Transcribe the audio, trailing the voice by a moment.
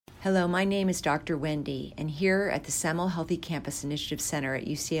Hello, my name is Dr. Wendy, and here at the Semel Healthy Campus Initiative Center at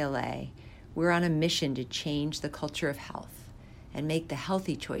UCLA, we're on a mission to change the culture of health and make the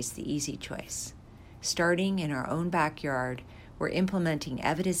healthy choice the easy choice. Starting in our own backyard, we're implementing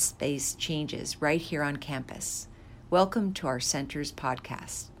evidence-based changes right here on campus. Welcome to our center's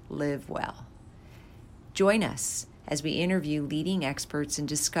podcast, Live Well. Join us as we interview leading experts and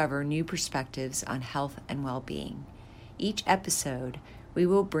discover new perspectives on health and well-being. Each episode, we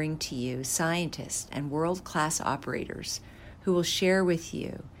will bring to you scientists and world-class operators who will share with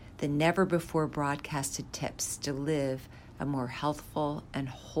you the never-before broadcasted tips to live a more healthful and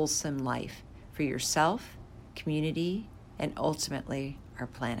wholesome life for yourself, community, and ultimately our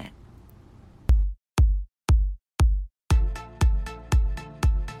planet.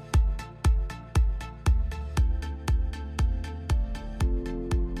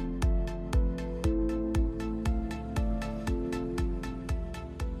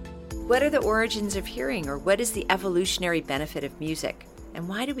 What are the origins of hearing, or what is the evolutionary benefit of music? And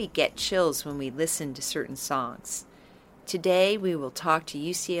why do we get chills when we listen to certain songs? Today, we will talk to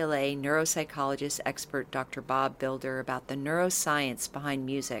UCLA neuropsychologist expert Dr. Bob Bilder about the neuroscience behind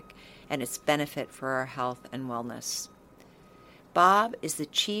music and its benefit for our health and wellness. Bob is the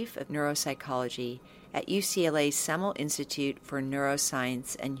chief of neuropsychology at UCLA's Semel Institute for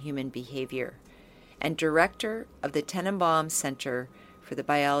Neuroscience and Human Behavior and director of the Tenenbaum Center for the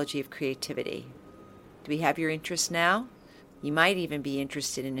Biology of Creativity. Do we have your interest now? You might even be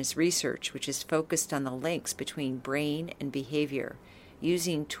interested in his research, which is focused on the links between brain and behavior,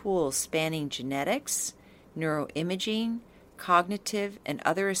 using tools spanning genetics, neuroimaging, cognitive, and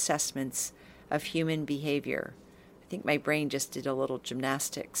other assessments of human behavior. I think my brain just did a little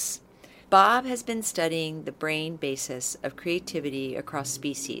gymnastics. Bob has been studying the brain basis of creativity across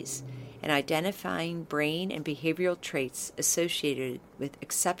species and identifying brain and behavioral traits associated with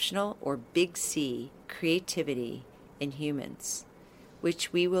exceptional or big C creativity in humans,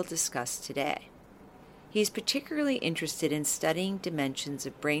 which we will discuss today. He is particularly interested in studying dimensions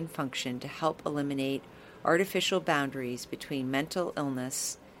of brain function to help eliminate artificial boundaries between mental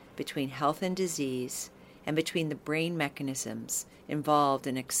illness, between health and disease, and between the brain mechanisms involved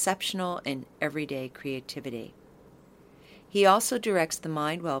in exceptional and everyday creativity. He also directs the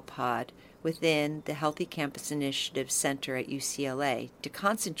MindWell Pod within the Healthy Campus Initiative Center at UCLA to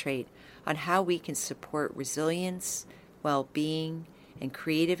concentrate on how we can support resilience, well-being, and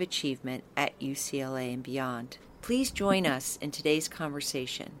creative achievement at UCLA and beyond. Please join us in today's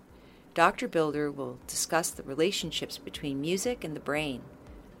conversation. Dr. Bilder will discuss the relationships between music and the brain.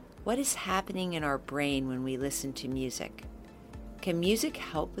 What is happening in our brain when we listen to music? Can music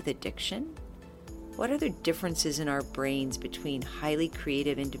help with addiction? What are the differences in our brains between highly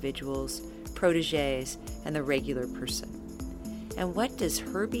creative individuals, protégés, and the regular person? And what does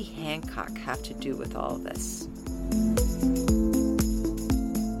Herbie Hancock have to do with all of this?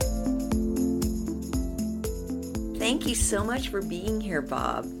 Thank you so much for being here,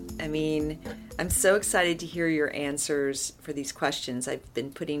 Bob. I'm so excited to hear your answers for these questions I've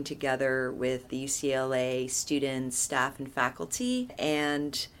been putting together with the UCLA students, staff, and faculty.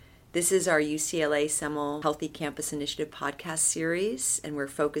 And this is our UCLA Semel Healthy Campus Initiative podcast series, and we're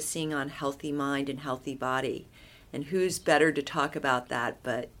focusing on healthy mind and healthy body. And who's better to talk about that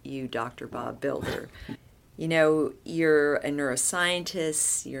but you, Dr. Bob Bilder? You know, you're a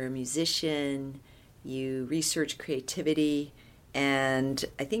neuroscientist, you're a musician, you research creativity, and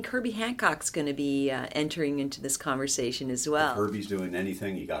I think Herbie Hancock's going to be entering into this conversation as well. If Herbie's doing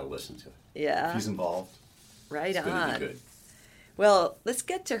anything, you got to listen to it. Yeah. If he's involved, right it's going to be good. Well, let's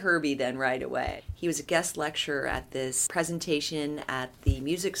get to Herbie then right away. He was a guest lecturer at this presentation at the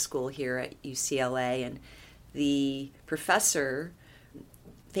music school here at UCLA, and the professor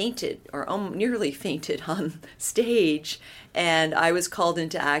fainted, or nearly fainted on stage, and I was called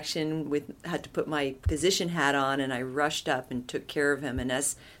into action, had to put my physician hat on, and I rushed up and took care of him. And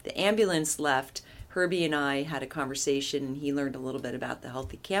as the ambulance left, Herbie and I had a conversation, and he learned a little bit about the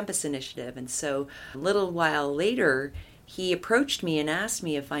Healthy Campus Initiative. And so a little while later, he approached me and asked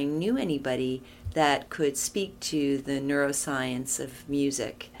me if I knew anybody that could speak to the neuroscience of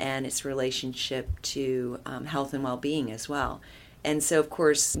music and its relationship to health and well-being as well. And so, of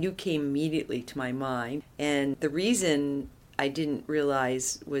course, you came immediately to my mind. And the reason I didn't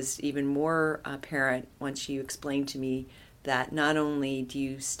realize was even more apparent once you explained to me that not only do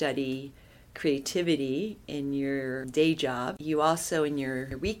you study creativity in your day job, you also, in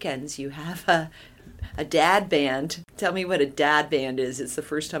your weekends, you have a dad band. Tell me what a dad band is. It's the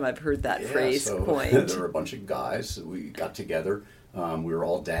first time I've heard that phrase coined. There were a bunch of guys. We got together we were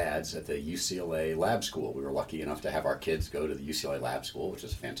all dads at the UCLA Lab School. We were lucky enough to have our kids go to the UCLA Lab School, which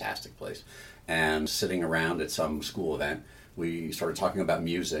is a fantastic place. And sitting around at some school event, we started talking about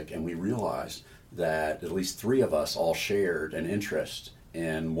music, and we realized that at least three of us all shared an interest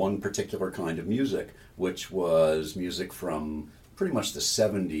in one particular kind of music, which was music from pretty much the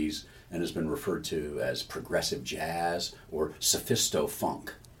 70s and has been referred to as progressive jazz or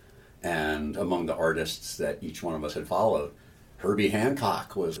sophisto-funk. And among the artists that each one of us had followed, Herbie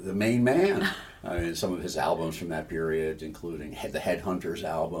Hancock was the main man. I mean, some of his albums from that period, including the Headhunters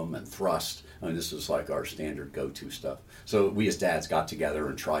album and Thrust. I mean, this was like our standard go-to stuff. So we as dads got together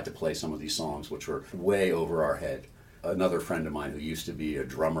and tried to play some of these songs, which were way over our head. Another friend of mine who used to be a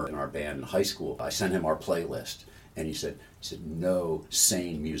drummer in our band in high school, I sent him our playlist. And he said, no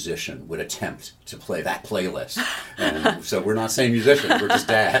sane musician would attempt to play that playlist. And so we're not sane musicians, we're just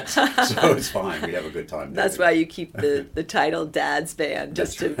dads. So it's fine, we have a good time. That's why you keep the title Dad's Band,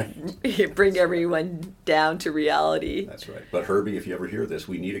 just to bring everyone down to reality. That's right. But Herbie, if you ever hear this,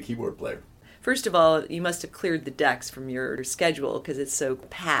 we need a keyboard player. First of all, you must have cleared the decks from your schedule because it's so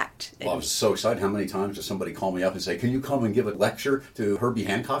packed. Well, I was so excited. How many times does somebody call me up and say, can you come and give a lecture to Herbie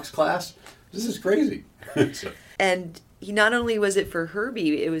Hancock's class? This is crazy. So. And he not only was it for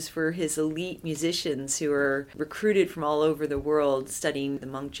Herbie, it was for his elite musicians who were recruited from all over the world studying the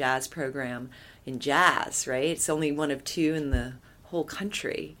Monk Jazz program in jazz, right? It's only one of two in the whole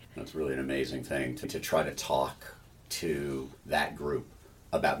country. That's really an amazing thing to try to talk to that group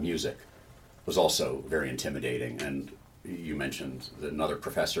about music was also very intimidating. And you mentioned that another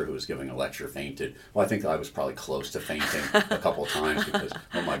professor who was giving a lecture fainted. Well, I think I was probably close to fainting a couple of times because,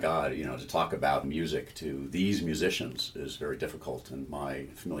 oh my God, to talk about music to these musicians is very difficult. And my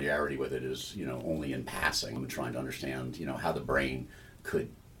familiarity with it is, only in passing. I'm trying to understand, how the brain could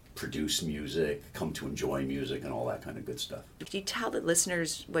produce music, come to enjoy music, and all that kind of good stuff. Could you tell the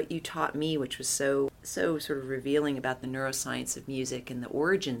listeners what you taught me, which was so sort of revealing about the neuroscience of music and the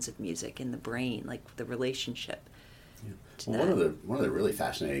origins of music in the brain, like the relationship? Well, one of the really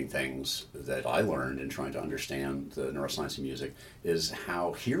fascinating things that I learned in trying to understand the neuroscience of music is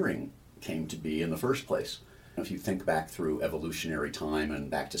how hearing came to be in the first place. If you think back through evolutionary time and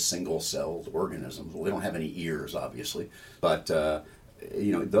back to single-celled organisms, well, they don't have any ears, obviously, but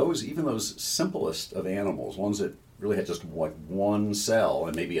those simplest of animals, ones that really had just like one cell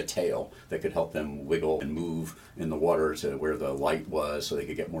and maybe a tail that could help them wiggle and move in the water to where the light was so they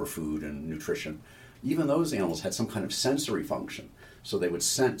could get more food and nutrition. Even those animals had some kind of sensory function. So they would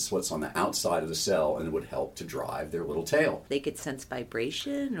sense what's on the outside of the cell and it would help to drive their little tail. They could sense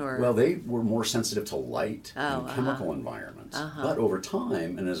vibration or? Well, they were more sensitive to light and chemical environments. But over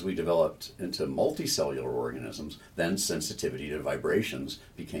time, and as we developed into multicellular organisms, then sensitivity to vibrations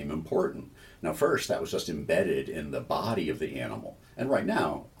became important. Now, first, that was just embedded in the body of the animal. And right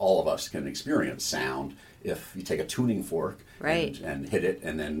now, all of us can experience sound. If you take a tuning fork and hit it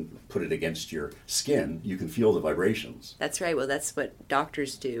and then put it against your skin, you can feel the vibrations. That's right. Well, that's what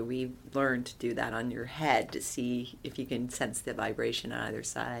doctors do. We learn to do that on your head to see if you can sense the vibration on either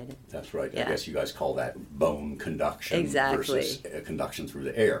side. That's right. Yeah. I guess you guys call that bone conduction versus conduction through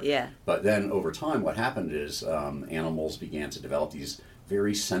the air. Yeah. But then over time, what happened is animals began to develop these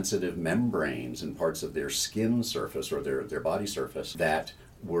very sensitive membranes in parts of their skin surface or their body surface that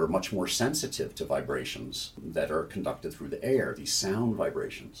were much more sensitive to vibrations that are conducted through the air, these sound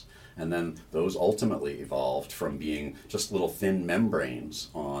vibrations. And then those ultimately evolved from being just little thin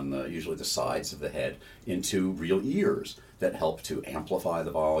membranes on usually the sides of the head into real ears that help to amplify the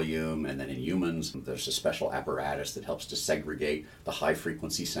volume. And then in humans, there's a special apparatus that helps to segregate the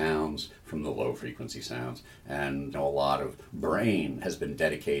high-frequency sounds from the low-frequency sounds. And a lot of brain has been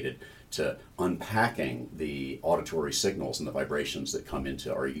dedicated to unpacking the auditory signals and the vibrations that come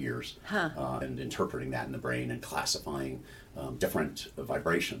into our ears and interpreting that in the brain and classifying different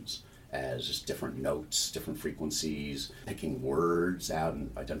vibrations as just different notes, different frequencies, picking words out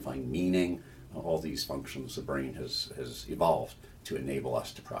and identifying meaning. All these functions the brain has evolved to enable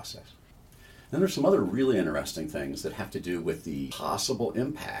us to process. Then there's some other really interesting things that have to do with the possible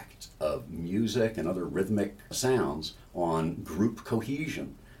impact of music and other rhythmic sounds on group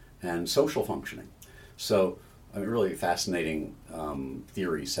cohesion and social functioning. So really fascinating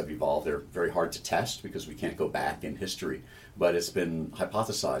theories have evolved. They're very hard to test because we can't go back in history, but it's been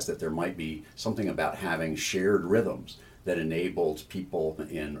hypothesized that there might be something about having shared rhythms that enabled people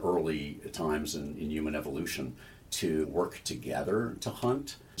in early times in human evolution to work together to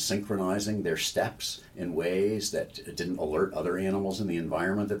hunt, synchronizing their steps in ways that didn't alert other animals in the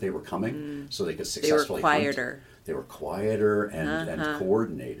environment that they were coming, so they could successfully hunt. They were quieter. They were quieter and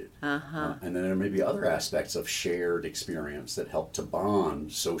coordinated. And then there may be other aspects of shared experience that help to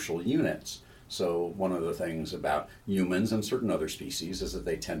bond social units. So one of the things about humans and certain other species is that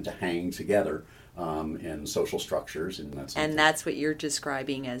they tend to hang together in social structures. And that's what you're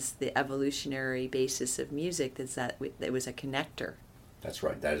describing as the evolutionary basis of music, is that it was a connector. That's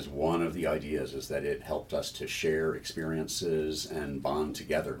right. That is one of the ideas, is that it helped us to share experiences and bond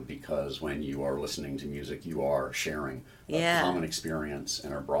together, because when you are listening to music, you are sharing a common experience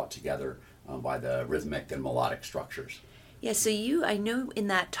and are brought together by the rhythmic and melodic structures. Yeah, so I know in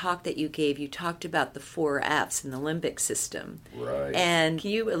that talk that you gave, you talked about the 4 Fs in the limbic system. Right. And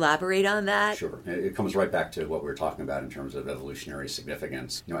can you elaborate on that? Sure. It comes right back to what we were talking about in terms of evolutionary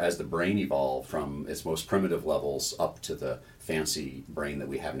significance. As the brain evolved from its most primitive levels up to the fancy brain that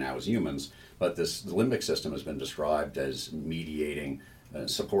we have now as humans, but the limbic system has been described as mediating,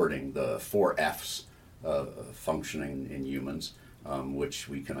 supporting the 4 Fs functioning in humans, which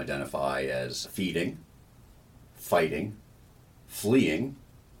we can identify as feeding, fighting, fleeing,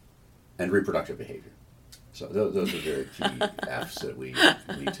 and reproductive behavior. So those are very key Fs that we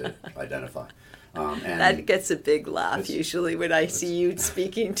need to identify. And that gets a big laugh usually when I see you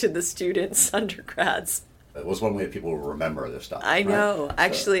speaking to the students, undergrads. It was one way people will remember this stuff. I know. Right?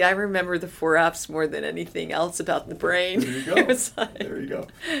 Actually, I remember the 4 Fs more than anything else about the brain. There you go. There you go.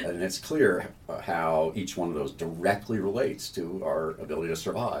 And it's clear how each one of those directly relates to our ability to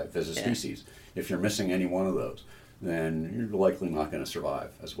survive as a species. If you're missing any one of those, then you're likely not going to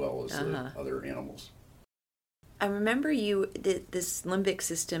survive as well as the other animals. I remember this limbic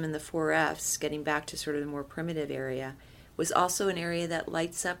system and the 4 Fs, getting back to sort of the more primitive area, was also an area that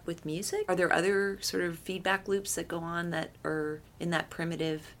lights up with music. Are there other sort of feedback loops that go on that are in that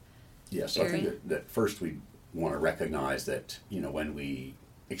primitive Yes, area? I think that first we want to recognize that, when we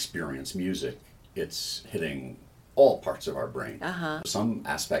experience music, it's hitting all parts of our brain. Some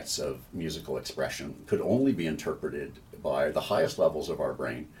aspects of musical expression could only be interpreted by the highest levels of our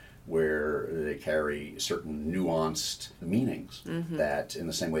brain, where they carry certain nuanced meanings that, in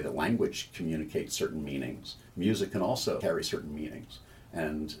the same way that language communicates certain meanings, music can also carry certain meanings.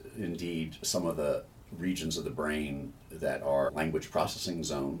 And indeed, some of the regions of the brain that are language processing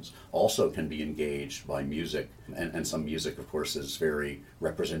zones also can be engaged by music. And some music, of course, is very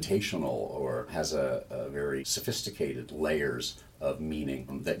representational or has a very sophisticated layers of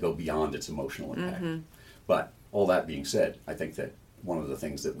meaning that go beyond its emotional impact. But all that being said, I think that one of the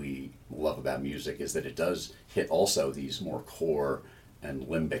things that we love about music is that it does hit also these more core and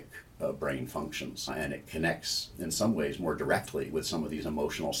limbic brain functions, and it connects in some ways more directly with some of these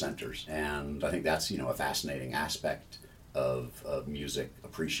emotional centers. And I think that's a fascinating aspect of music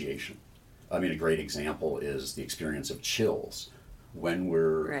appreciation. I mean, a great example is the experience of chills when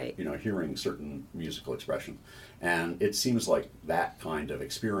we're hearing certain musical expression. And it seems like that kind of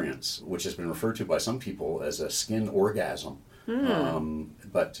experience, which has been referred to by some people as a skin orgasm,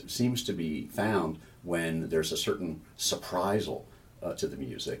 but seems to be found when there's a certain surprisal to the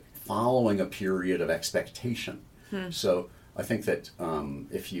music following a period of expectation. So I think that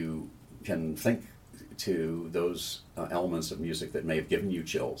if you can think to those elements of music that may have given you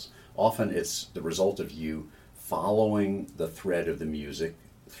chills, often it's the result of you following the thread of the music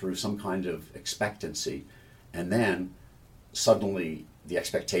through some kind of expectancy, and then suddenly the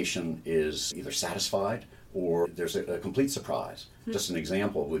expectation is either satisfied or there's a complete surprise. Just an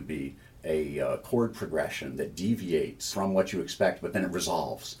example would be a chord progression that deviates from what you expect, but then it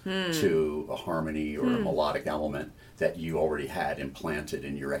resolves to a harmony or a melodic element that you already had implanted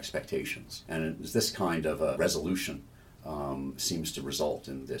in your expectations. And this kind of a resolution seems to result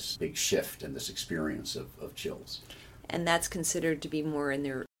in this big shift in this experience of chills. And that's considered to be more in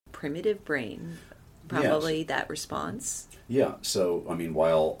their primitive brain, probably, yes. that response. Yeah, so, I mean,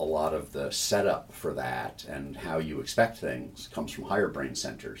 while a lot of the setup for that and how you expect things comes from higher brain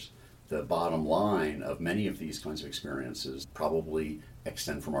centers, the bottom line of many of these kinds of experiences probably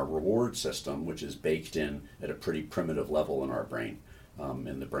extend from our reward system, which is baked in at a pretty primitive level in our brain,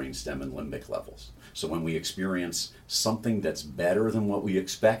 in the brainstem and limbic levels. So when we experience something that's better than what we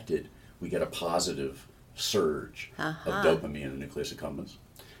expected, we get a positive surge of dopamine in the nucleus accumbens.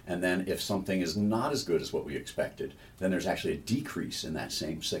 And then if something is not as good as what we expected, then there's actually a decrease in that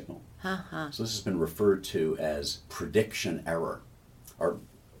same signal. So this has been referred to as prediction error. Our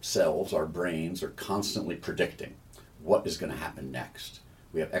cells, our brains, are constantly predicting what is going to happen next.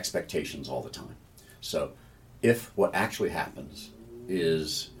 We have expectations all the time. So if what actually happens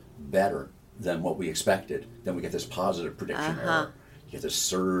is better than what we expected, then we get this positive prediction error. You get this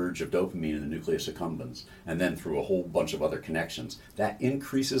surge of dopamine in the nucleus accumbens, and then through a whole bunch of other connections, that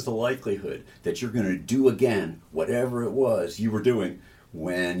increases the likelihood that you're going to do again whatever it was you were doing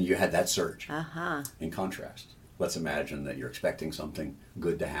when you had that surge. In contrast, let's imagine that you're expecting something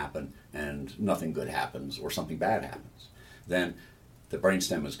good to happen and nothing good happens or something bad happens. Then the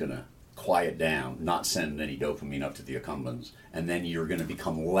brainstem is going to quiet down, not send any dopamine up to the accumbens, and then you're going to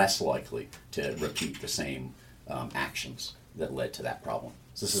become less likely to repeat the same actions that led to that problem.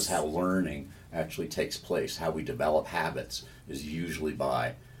 So this is how learning actually takes place. How we develop habits is usually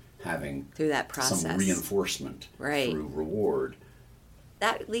by having through that process, some reinforcement through reward.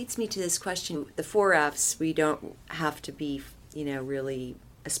 That leads me to this question. The 4 Fs, we don't have to be, really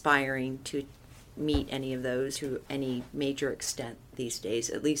aspiring to meet any of those to any major extent these days,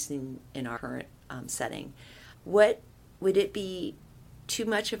 at least in our current setting. What would it be too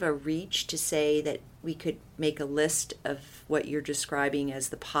much of a reach to say that we could make a list of what you're describing as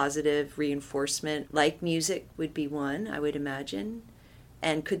the positive reinforcement, like music would be one, I would imagine?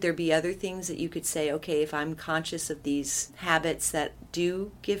 And could there be other things that you could say, okay, if I'm conscious of these habits that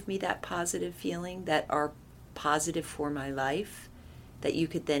do give me that positive feeling, that are positive for my life, that you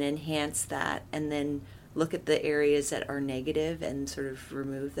could then enhance that and then look at the areas that are negative and sort of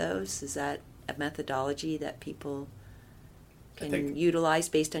remove those? Is that a methodology that people can utilize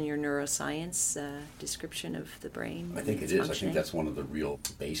based on your neuroscience description of the brain? I think it is. I think that's one of the real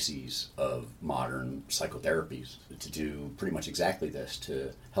bases of modern psychotherapies, to do pretty much exactly this,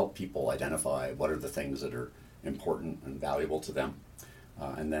 to help people identify what are the things that are important and valuable to them,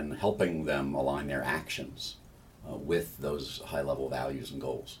 and then helping them align their actions with those high-level values and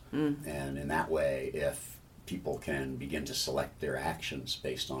goals. And in that way, if people can begin to select their actions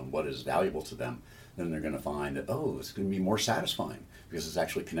based on what is valuable to them, then they're going to find that, it's going to be more satisfying because it's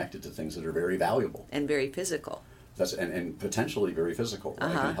actually connected to things that are very valuable. And very physical. And potentially very physical. Right?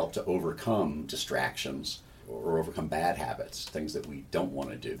 It can help to overcome distractions or overcome bad habits, things that we don't want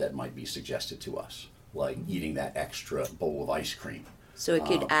to do that might be suggested to us, like eating that extra bowl of ice cream. So it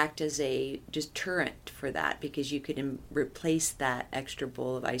could act as a deterrent for that, because you could replace that extra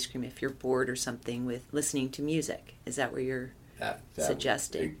bowl of ice cream if you're bored or something with listening to music. Is that where you're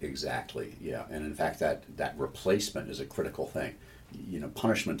suggesting? Exactly, yeah. And in fact, that replacement is a critical thing.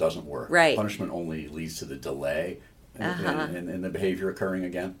 Punishment doesn't work. Right. Punishment only leads to the delay in the behavior occurring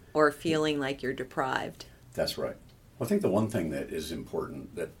again. Or feeling like you're deprived. That's right. Well, I think the one thing that is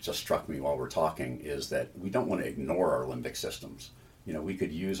important that just struck me while we're talking is that we don't want to ignore our limbic systems. We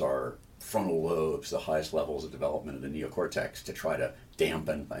could use our frontal lobes, the highest levels of development of the neocortex, to try to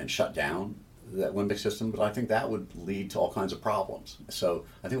dampen and shut down that limbic system, but I think that would lead to all kinds of problems. So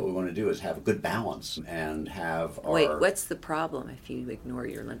I think what we want to do is have a good balance and have our... Wait, what's the problem if you ignore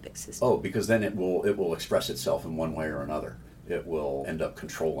your limbic system? Because then it will express itself in one way or another. It will end up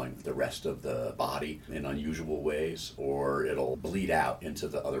controlling the rest of the body in unusual ways, or it'll bleed out into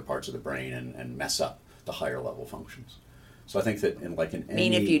the other parts of the brain and mess up the higher level functions. So I think that in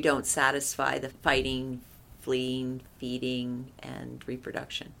any... if you don't satisfy the fighting, fleeing, feeding, and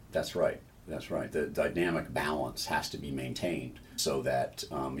reproduction. That's right. The dynamic balance has to be maintained so that the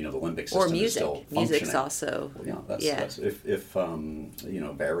limbic system is still functioning. Music's also. That's if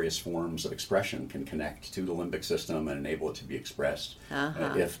various forms of expression can connect to the limbic system and enable it to be expressed.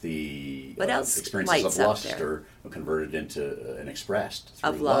 If the experiences of lust are converted into and expressed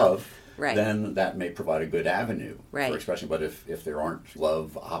through love. Right. Then that may provide a good avenue for expression. But if there aren't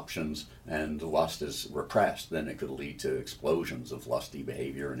love options and lust is repressed, then it could lead to explosions of lusty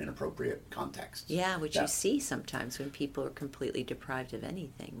behavior in inappropriate contexts. Yeah, which you see sometimes when people are completely deprived of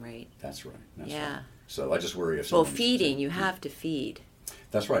anything, right? That's right. Right. So I just worry if feeding, you have to feed.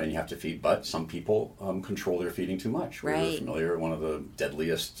 That's right, and you have to feed, but some people control their feeding too much. We're familiar, one of the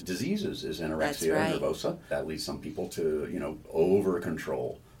deadliest diseases is anorexia nervosa. That leads some people to,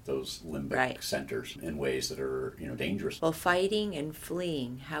 over-control those limbic centers in ways that are, dangerous. Well, fighting and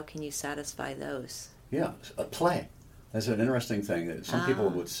fleeing, how can you satisfy those? Yeah, play. That's an interesting thing. Some people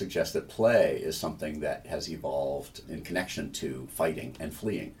would suggest that play is something that has evolved in connection to fighting and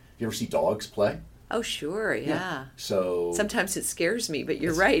fleeing. You ever see dogs play? Oh, sure, yeah. So sometimes it scares me, but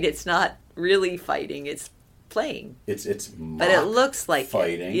you're right. It's not really fighting. It's playing. It's but it looks like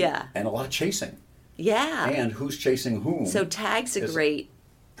fighting. Yeah. And a lot of chasing. Yeah. And who's chasing whom? So tag's a great...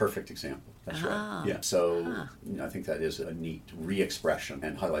 perfect example. That's right. Yeah. So I think that is a neat re-expression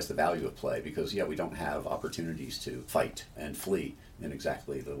and highlights the value of play because, we don't have opportunities to fight and flee in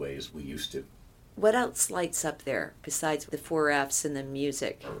exactly the ways we used to. What else lights up there besides the 4 Fs and the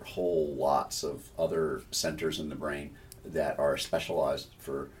music? There are whole lots of other centers in the brain that are specialized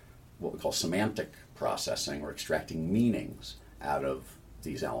for what we call semantic processing, or extracting meanings out of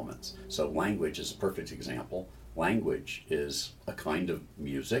these elements. So language is a perfect example. Language is a kind of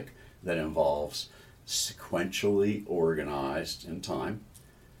music that involves sequentially organized in time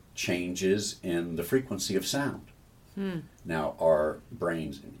changes in the frequency of sound. Now, our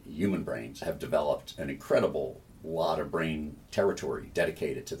brains, human brains, have developed an incredible lot of brain territory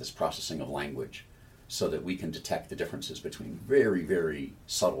dedicated to this processing of language so that we can detect the differences between very, very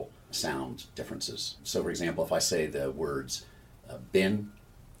subtle sound differences. So, for example, if I say the words bin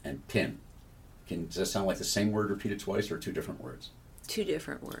and pin, does that sound like the same word repeated twice or two different words? Two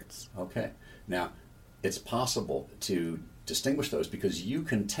different words. Okay. Now, it's possible to distinguish those because you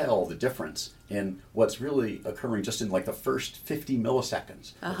can tell the difference in what's really occurring just in like the first 50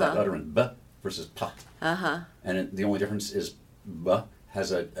 milliseconds of that utterance, b versus p. And the only difference is b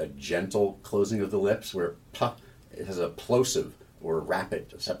has a gentle closing of the lips, where p it has a plosive or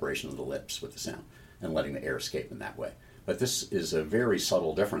rapid separation of the lips with the sound and letting the air escape in that way. But this is a very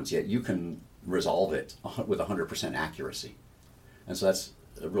subtle difference, yet you can resolve it with 100% accuracy. And so that's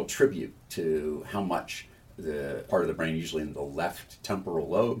a real tribute to how much the part of the brain, usually in the left temporal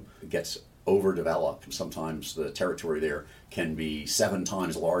lobe, gets overdeveloped. Sometimes the territory there can be 7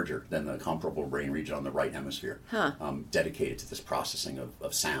 times larger than the comparable brain region on the right hemisphere, dedicated to this processing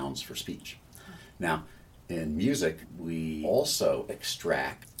of sounds for speech. Now, in music, we also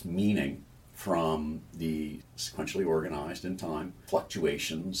extract meaning from the sequentially organized in time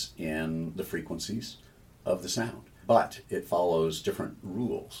fluctuations in the frequencies of the sound. But it follows different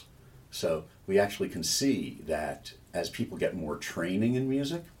rules. So we actually can see that as people get more training in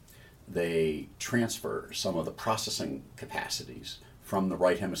music, they transfer some of the processing capacities from the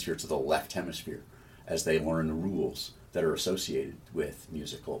right hemisphere to the left hemisphere as they learn the rules that are associated with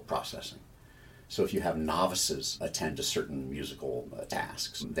musical processing. So if you have novices attend to certain musical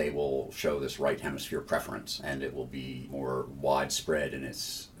tasks, they will show this right hemisphere preference, and it will be more widespread in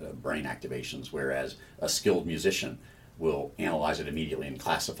its brain activations, whereas a skilled musician will analyze it immediately and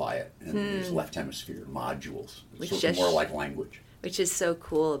classify it in these left hemisphere modules. It's more like language. Which is so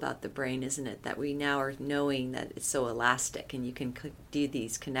cool about the brain, isn't it? That we now are knowing that it's so elastic and you can do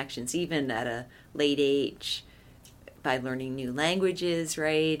these connections even at a late age by learning new languages,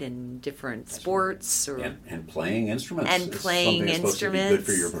 right? And different sports. And playing instruments. And playing instruments. Supposed to be good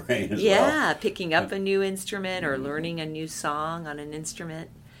for your brain as well. Yeah, picking up a new instrument or learning a new song on an instrument.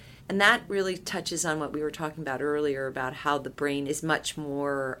 And that really touches on what we were talking about earlier about how the brain is much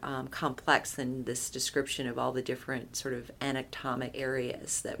more complex than this description of all the different sort of anatomic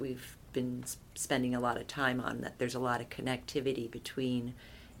areas that we've been spending a lot of time on, that there's a lot of connectivity between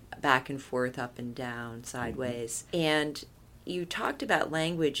back and forth, up and down, sideways. And you talked about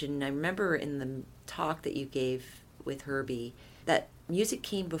language, and I remember in the talk that you gave with Herbie that music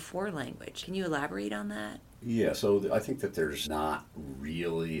came before language. Can you elaborate on that? Yeah, so I think that there's not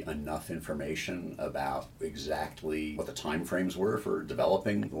really enough information about exactly what the time frames were for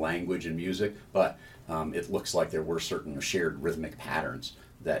developing language and music, but it looks like there were certain shared rhythmic patterns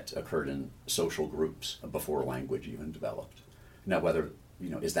that occurred in social groups before language even developed. Now, whether,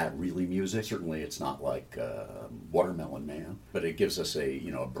 is that really music? Certainly it's not like Watermelon Man, but it gives us a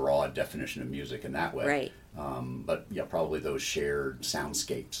broad definition of music in that way. Right. But yeah, probably those shared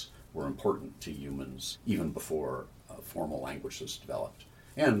soundscapes were important to humans even before formal language was developed.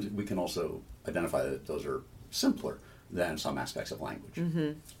 And we can also identify that those are simpler than some aspects of language.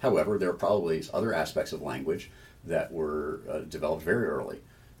 Mm-hmm. However, there are probably other aspects of language that were developed very early.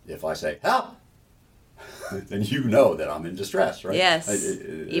 If I say, help, then you know that I'm in distress, right? Yes,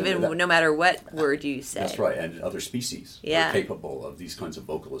 no matter what word you say. That's right, and other species are capable of these kinds of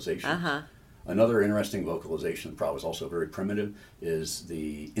vocalizations. Uh-huh. Another interesting vocalization, probably is also very primitive, is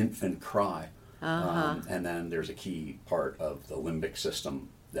the infant cry. And then there's a key part of the limbic system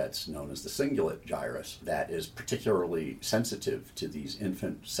that's known as the cingulate gyrus that is particularly sensitive to these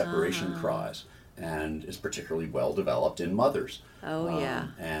infant separation cries and is particularly well developed in mothers.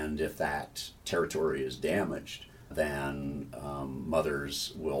 And if that territory is damaged, then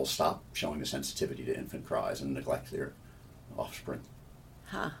mothers will stop showing the sensitivity to infant cries and neglect their offspring.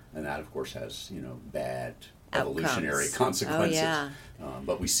 And that, of course, has bad evolutionary consequences.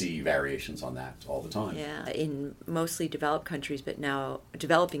 But we see variations on that all the time. Yeah, in mostly developing countries, but now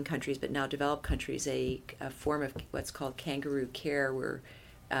developed countries, a form of what's called kangaroo care, where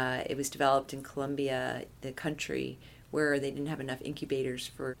it was developed in Colombia, the country, where they didn't have enough incubators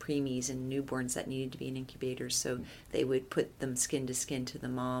for preemies and newborns that needed to be in incubators, so they would put them skin to skin to the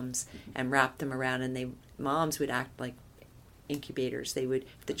moms and wrap them around, and moms would act like incubators. They would,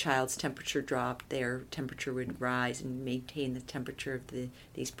 if the child's temperature dropped, their temperature would rise and maintain the temperature of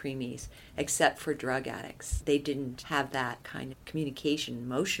these preemies, except for drug addicts. They didn't have that kind of communication,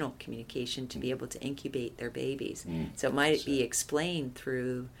 emotional communication, to be able to incubate their babies. So it might be explained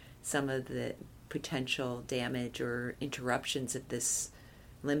through some of the potential damage or interruptions of this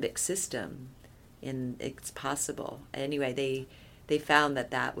limbic system, and it's possible. Anyway, they found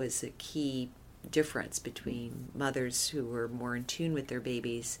that was a key difference between mothers who were more in tune with their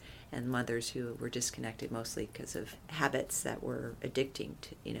babies and mothers who were disconnected, mostly because of habits that were addicting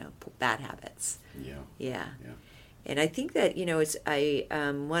to, bad habits. Yeah. And I think that,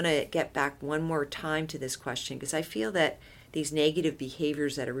 I want to get back one more time to this question, because I feel that these negative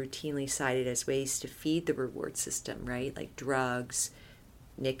behaviors that are routinely cited as ways to feed the reward system, right? Like drugs,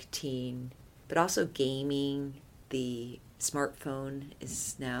 nicotine, but also gaming. The smartphone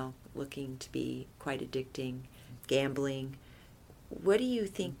is now looking to be quite addicting. Gambling. What do you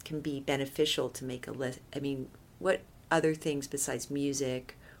think can be beneficial to make a list? I mean, what other things besides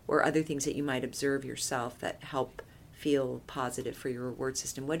music or other things that you might observe yourself that help feel positive for your reward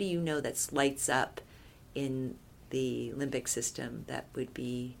system? What do you know that lights up in the limbic system that would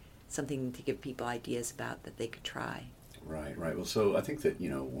be something to give people ideas about that they could try? Right. Well, so I think that,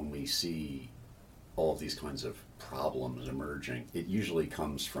 when we see all of these kinds of problems emerging, it usually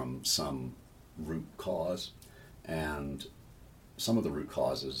comes from some root cause. And some of the root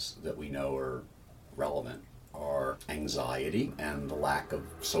causes that we know are relevant are anxiety and the lack of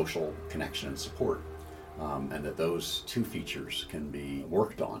social connection and support. And that those two features can be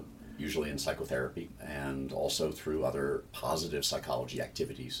worked on, usually in psychotherapy and also through other positive psychology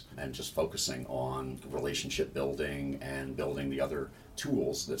activities, and just focusing on relationship building and building the other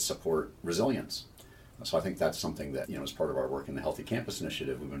tools that support resilience. So I think that's something that, as part of our work in the Healthy Campus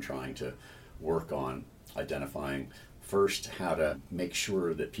Initiative, we've been trying to work on identifying first how to make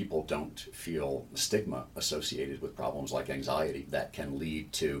sure that people don't feel stigma associated with problems like anxiety that can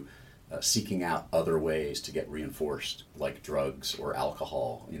lead to seeking out other ways to get reinforced, like drugs or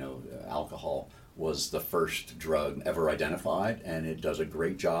alcohol. Alcohol was the first drug ever identified, and it does a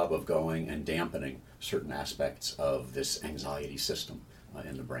great job of going and dampening certain aspects of this anxiety system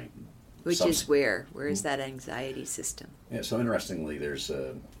in the brain. Which is where? Where is that anxiety system? Yeah, so interestingly, this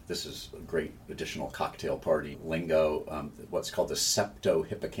is a great additional cocktail party lingo, what's called the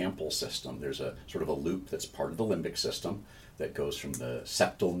septohippocampal system. There's a sort of a loop that's part of the limbic system that goes from the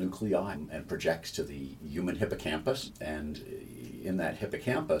septal nuclei and projects to the human hippocampus. And in that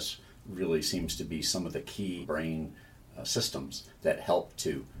hippocampus really seems to be some of the key brain systems that help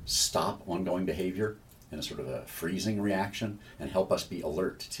to stop ongoing behavior in a sort of a freezing reaction and help us be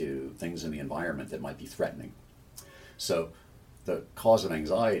alert to things in the environment that might be threatening. So the cause of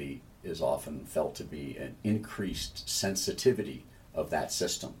anxiety is often felt to be an increased sensitivity of that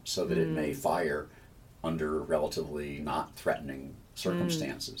system so that it may fire under relatively not threatening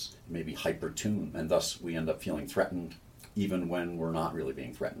circumstances. It may be hypertuned, and thus we end up feeling threatened even when we're not really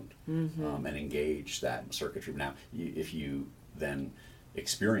being threatened, and engage that circuitry. Now, if you then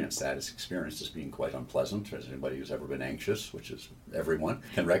experience that, it's experienced as being quite unpleasant, as anybody who's ever been anxious, which is everyone,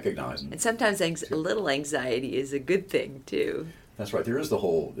 can recognize. And sometimes a little anxiety is a good thing, too. That's right. There's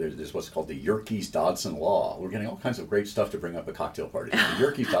what's called the Yerkes-Dodson law. We're getting all kinds of great stuff to bring up at cocktail parties. The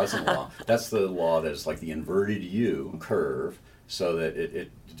Yerkes-Dodson law, that's the law that's like the inverted U curve, so that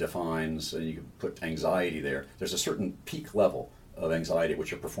it defines, and you can put anxiety there. There's a certain peak level of anxiety at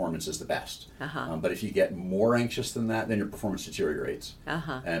which your performance is the best. But if you get more anxious than that, then your performance deteriorates.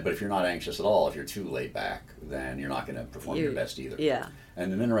 But if you're not anxious at all, if you're too laid back, then you're not going to perform your best either. Yeah.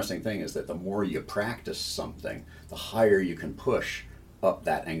 And an interesting thing is that the more you practice something, the higher you can push up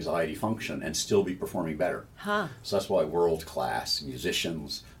that anxiety function and still be performing better. So that's why world-class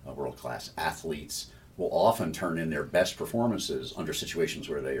musicians, world-class athletes will often turn in their best performances under situations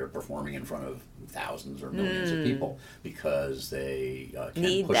where they are performing in front of thousands or millions of people, because they can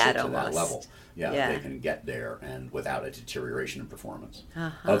need push that it to almost. that level. They can get there and without a deterioration in performance.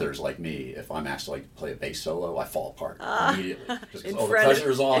 Others, like me, if I'm asked to play a bass solo, I fall apart immediately. Just the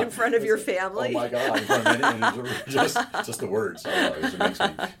pressure's on. In front of your family. Oh my God! In front of me, and just the words.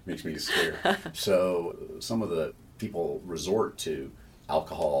 It makes me scared. So some of the people resort to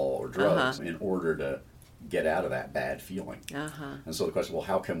alcohol or drugs in order to get out of that bad feeling. And so the question, well,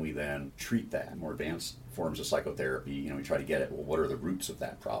 how can we then treat that? More advanced forms of psychotherapy, we try to get at, well, what are the roots of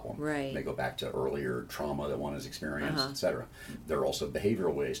that problem? Right. They go back to earlier trauma that one has experienced, Uh-huh. etc. There are also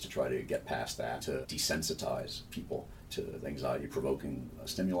behavioral ways to try to get past that, to desensitize people to anxiety-provoking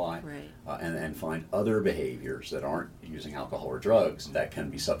stimuli, Right. and find other behaviors that aren't using alcohol or drugs that can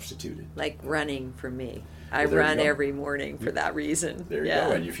be substituted. Like running for me. I Well, there you run go. every morning for that reason. There you yeah.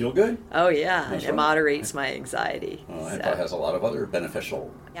 go, and you feel good. Oh, yeah. That's And it right. moderates my anxiety. And So, it has a lot of other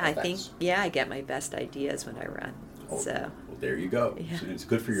beneficial yeah, I effects. think, I get my best ideas when I run. Oh, So, well, there you go. Yeah. It's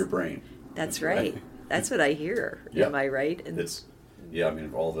good for your brain. that's right. That's what I hear. Yeah. Am I right? And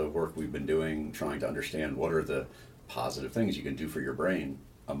All the work we've been doing, trying to understand what are the positive things you can do for your brain.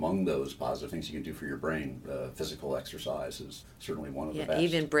 Among those positive things you can do for your brain, physical exercise is certainly one of the best.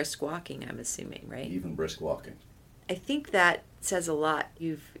 even brisk walking, I'm assuming, right? Even brisk walking. I think that says a lot.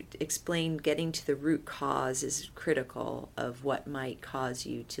 You've explained getting to the root cause is critical of what might cause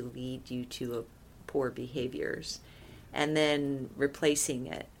you to lead you to poor behaviors, and then replacing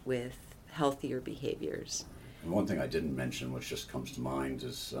it with healthier behaviors. And one thing I didn't mention, which just comes to mind,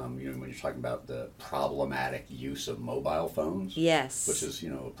 is when you're talking about the problematic use of mobile phones. Yes. Which is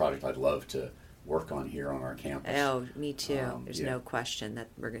a project I'd love to work on here on our campus. Oh, me too. There's yeah. no question that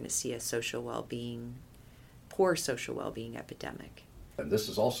we're going to see a poor social well-being epidemic. And this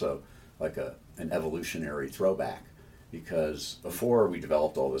is also like an evolutionary throwback, because before we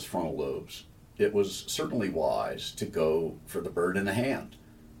developed all this frontal lobes, it was certainly wise to go for the bird in the hand.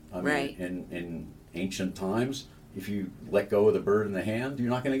 I mean, Right. in ancient times, if you let go of the bird in the hand, you're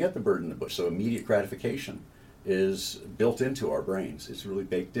not going to get the bird in the bush. So immediate gratification is built into our brains. It's really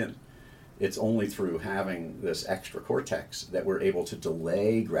baked in. It's only through having this extra cortex that we're able to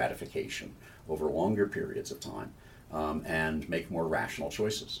delay gratification over longer periods of time and make more rational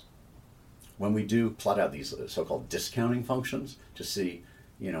choices. When we do plot out these so-called discounting functions to see,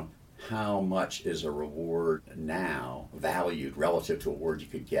 how much is a reward now valued relative to a reward you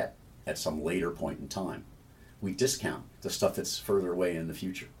could get at some later point in time, we discount the stuff that's further away in the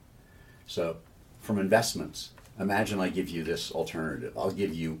future. So from investments, imagine I give you this alternative. I'll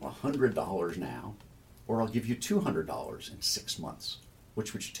give you $100 now, or I'll give you $200 in 6 months.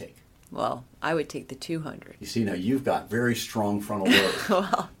 Which would you take? Well, I would take the 200. You see, now you've got very strong frontal lobes.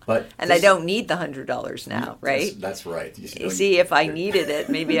 Well, and I don't need the $100 now, right? That's right. You see, if I needed it,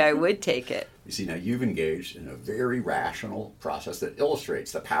 maybe I would take it. You see, now you've engaged in a very rational process that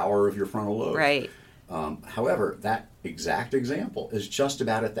illustrates the power of your frontal lobe. Right. However, that exact example is just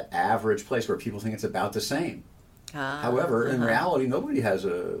about at the average place where people think it's about the same. However, in reality, nobody has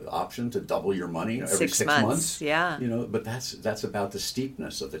an option to double your money every 6 months. Yeah. But that's about the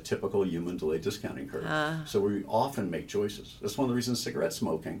steepness of the typical human delayed discounting curve. So we often make choices. That's one of the reasons cigarette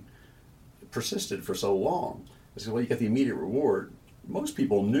smoking persisted for so long. Is you get the immediate reward. Most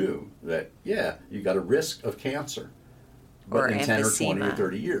people knew that, you got a risk of cancer, but Or in 10 or 20 or emphysema.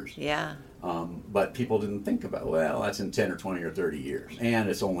 30 years. Yeah. But people didn't think about, well, that's in 10 or 20 or 30 years. And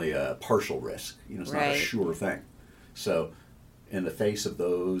it's only a partial risk. It's not a Right. sure thing. So in the face of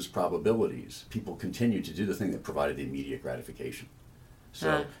those probabilities, people continue to do the thing that provided the immediate gratification.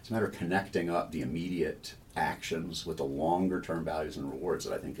 So it's a matter of connecting up the immediate actions with the longer term values and rewards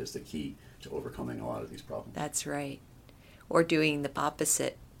that I think is the key to overcoming a lot of these problems. That's right. Or doing the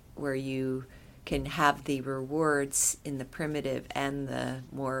opposite, where you can have the rewards in the primitive and the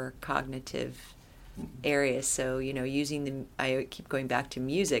more cognitive areas. So, I keep going back to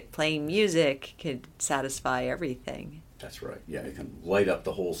music. Playing music could satisfy everything. That's right. Yeah, it can light up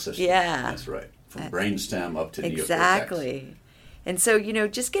the whole system. Yeah. That's right. From brainstem up to neocortex. Exactly. And so,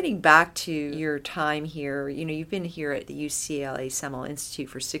 just getting back to your time here, you've been here at the UCLA Semel Institute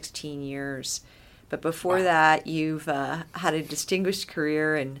for 16 years. But before that, you've had a distinguished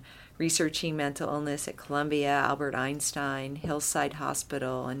career in researching mental illness at Columbia, Albert Einstein, Hillside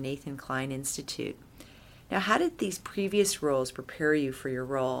Hospital, and Nathan Klein Institute. Now, how did these previous roles prepare you for your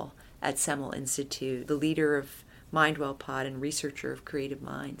role at Semel Institute, the leader of MindWell Pod and researcher of Creative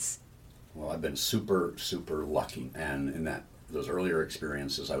Minds? Well, I've been super, super lucky. And in those earlier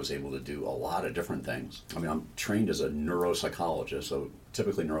experiences, I was able to do a lot of different things. I mean, I'm trained as a neuropsychologist, so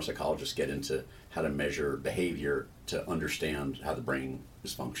typically neuropsychologists get into how to measure behavior to understand how the brain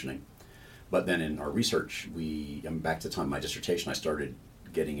is functioning. But then in our research, back to the time of my dissertation, I started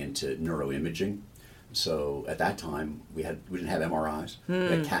getting into neuroimaging. So at that time, we didn't have MRIs, we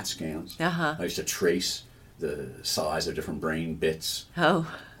had CAT scans. I used to trace the size of different brain bits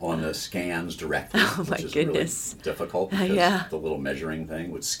on the scans directly, which is goodness. really difficult because the little measuring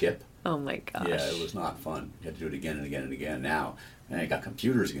thing would skip. Oh my gosh. Yeah, it was not fun. You had to do it again and again and again. Now, you got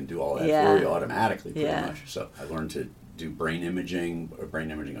computers, you can do all that Yeah. for you automatically pretty Yeah. much. So I learned to do brain imaging,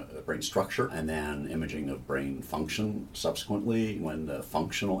 brain structure, and then imaging of brain function subsequently. When the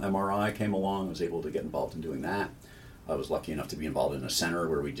functional MRI came along, I was able to get involved in doing that. I was lucky enough to be involved in a center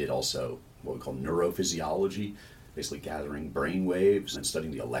where we did also what we call neurophysiology, basically gathering brain waves and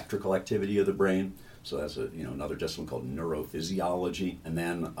studying the electrical activity of the brain. So that's another discipline called neurophysiology. And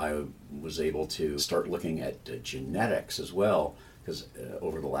then I was able to start looking at genetics as well, because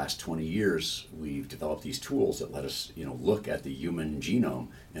over the last 20 years, we've developed these tools that let us, look at the human genome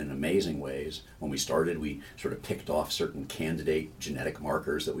in amazing ways. When we started, we sort of picked off certain candidate genetic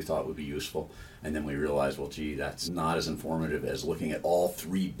markers that we thought would be useful. And then we realized, well, gee, that's not as informative as looking at all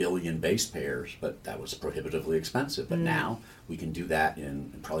 3 billion base pairs, but that was prohibitively expensive. But now we can do that,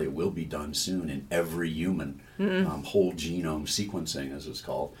 and probably it will be done soon, in every human, whole genome sequencing, as it's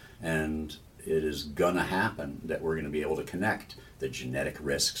called. And it is going to happen that we're going to be able to connect the genetic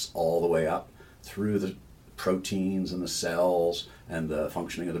risks all the way up through the proteins in the cells and the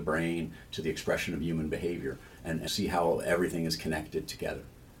functioning of the brain to the expression of human behavior, and see how everything is connected together.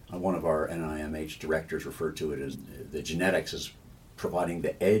 One of our NIMH directors referred to it as the genetics as providing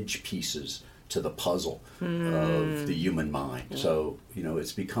the edge pieces to the puzzle of the human mind. So,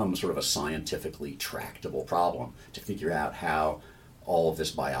 it's become sort of a scientifically tractable problem to figure out how all of this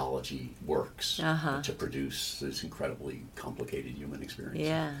biology works to produce this incredibly complicated human experience.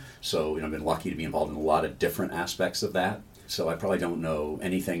 Yeah. So, I've been lucky to be involved in a lot of different aspects of that. So I probably don't know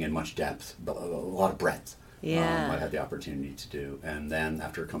anything in much depth, but a lot of breadth. Yeah. I had the opportunity to do. And then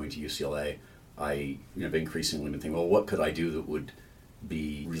after coming to UCLA, I have increasingly been thinking, well, what could I do that would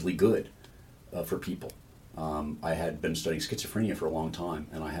be really good for people? I had been studying schizophrenia for a long time,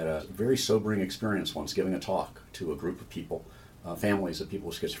 and I had a very sobering experience once giving a talk to a group of people, families of people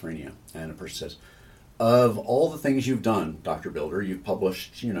with schizophrenia. And a person says, of all the things you've done, Dr. Bilder, you've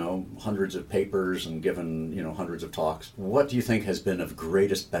published, hundreds of papers and given, hundreds of talks. What do you think has been of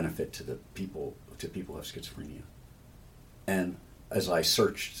greatest benefit to people who have schizophrenia? And as I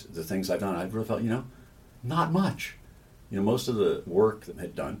searched the things I've done, I really felt, not much. Most of the work that I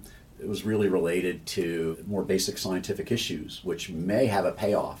had done, it was really related to more basic scientific issues, which may have a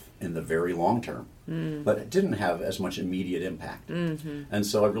payoff in the very long term, but it didn't have as much immediate impact. Mm-hmm. And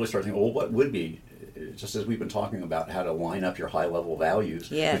so I really started thinking, well, what would be, just as we've been talking about how to line up your high-level values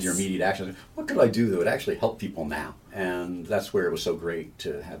with your immediate actions, what could I do that would actually help people now? And that's where it was so great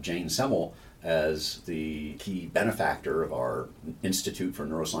to have Jane Semmel as the key benefactor of our Institute for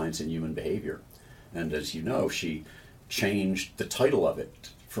Neuroscience and Human Behavior. And as you know, she changed the title of it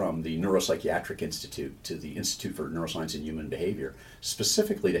from the Neuropsychiatric Institute to the Institute for Neuroscience and Human Behavior,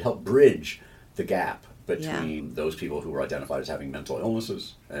 specifically to help bridge the gap between those people who were identified as having mental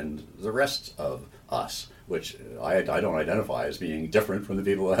illnesses and the rest of us, which I don't identify as being different from the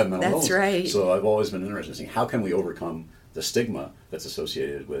people that have mental illness. That's right. So I've always been interested in seeing how can we overcome the stigma that's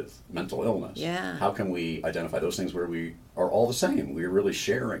associated with mental illness. Yeah. How can we identify those things where we are all the same? We're really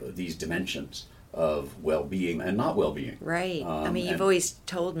sharing these dimensions of well-being and not well-being. Right. You've always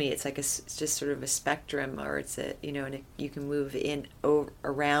told me it's like it's just sort of a spectrum, or it's and you can move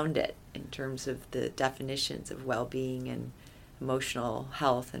around it in terms of the definitions of well-being and emotional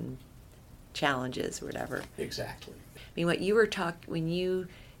health and challenges or whatever. Exactly. What you were when you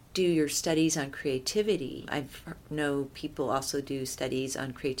do your studies on creativity, I know people also do studies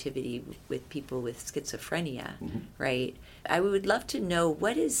on creativity with people with schizophrenia, right? I would love to know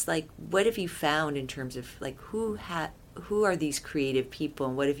what have you found in terms of who are these creative people,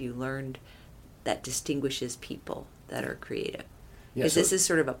 and what have you learned that distinguishes people that are creative? Because this is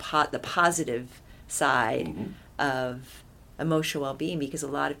sort of the positive side of emotional well-being, because a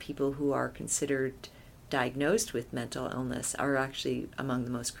lot of people who are considered diagnosed with mental illness are actually among the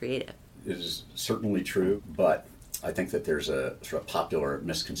most creative. It is certainly true, but I think that there's a sort of popular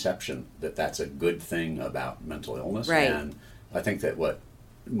misconception that that's a good thing about mental illness. Right. And I think that what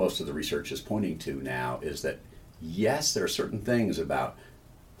most of the research is pointing to now is that, yes, there are certain things about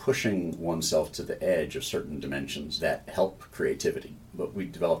pushing oneself to the edge of certain dimensions that help creativity. But we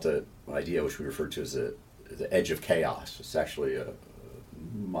developed an idea which we refer to as the edge of chaos. It's actually a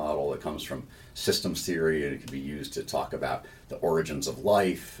model that comes from systems theory, and it can be used to talk about the origins of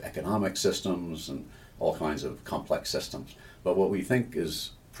life, economic systems, and all kinds of complex systems. But what we think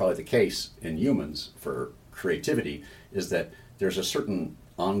is probably the case in humans for creativity is that there's a certain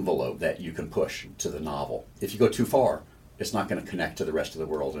envelope that you can push to the novel. If you go too far, it's not going to connect to the rest of the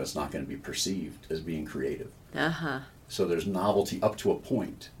world, and it's not going to be perceived as being creative. So there's novelty up to a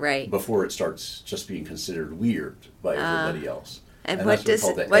point, right, before it starts just being considered weird by everybody else. And that's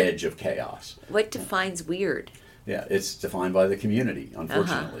what we call the edge of chaos. What defines weird? Yeah, it's defined by the community,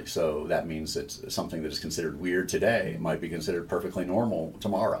 unfortunately. So that means that something that is considered weird today might be considered perfectly normal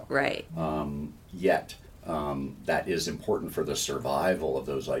tomorrow. Right. Yet, that is important for the survival of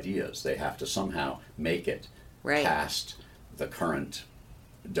those ideas. They have to somehow make it Right. past the current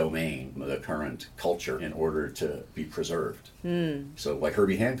domain, the current culture, in order to be preserved. So, like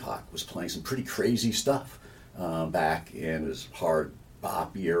Herbie Hancock was playing some pretty crazy stuff back in his hard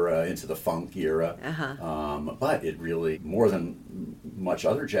bop era into the funk era. But it really, more than much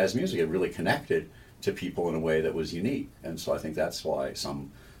other jazz music, it really connected to people in a way that was unique. And so I think that's why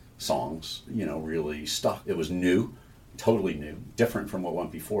some songs, really stuck. It was new, totally new, different from what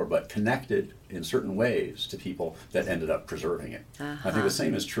went before, but connected in certain ways to people that ended up preserving it. I think the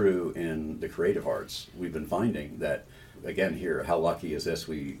same is true in the creative arts. We've been finding that, again, here, how lucky is this?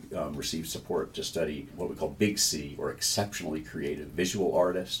 We received support to study what we call Big C, or exceptionally creative visual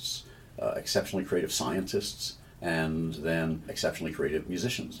artists, exceptionally creative scientists, and then exceptionally creative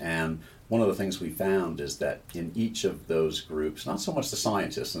musicians. And one of the things we found is that in each of those groups, not so much the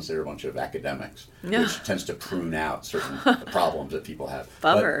scientists, since they're a bunch of academics, which tends to prune out certain problems that people have.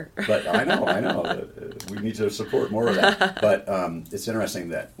 Bummer. But I know. We need to support more of that. But it's interesting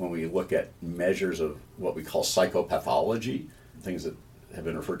that when we look at measures of what we call psychopathology, things that have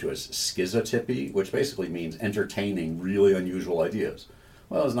been referred to as schizotypy, which basically means entertaining really unusual ideas.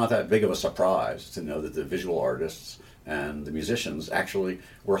 Well, it's not that big of a surprise to know that the visual artists and the musicians actually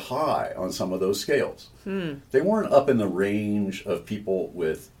were high on some of those scales. They weren't up in the range of people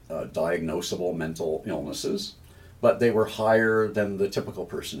with diagnosable mental illnesses, but they were higher than the typical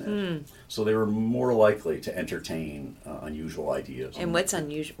person is. So they were more likely to entertain unusual ideas. And what's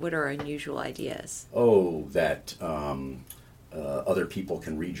unusual? What are unusual ideas? Oh, that other people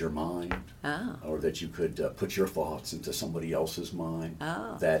can read your mind, Oh. or that you could put your thoughts into somebody else's mind,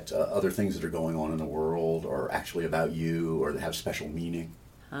 Oh. that other things that are going on in the world are actually about you, or they have special meaning.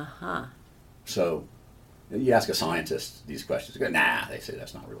 So you ask a scientist these questions, they go, nah, they say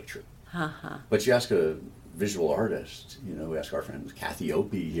that's not really true. But you ask a visual artist, we ask our friend Kathy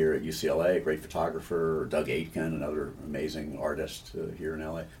Opie here at UCLA, a great photographer, or Doug Aitken, another amazing artist here in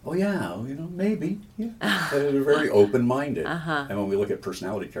LA. Oh yeah, maybe, yeah. They're very open-minded. And when we look at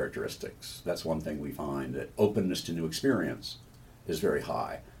personality characteristics, that's one thing we find, that openness to new experience is very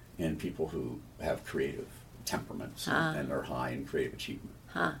high in people who have creative temperaments and are high in creative achievement.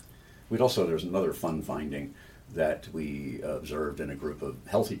 There's another fun finding that we observed in a group of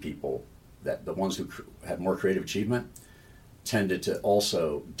healthy people, that the ones who had more creative achievement tended to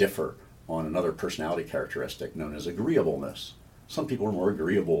also differ on another personality characteristic known as agreeableness. Some people were more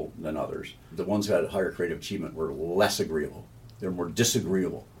agreeable than others. The ones who had higher creative achievement were less agreeable. They're more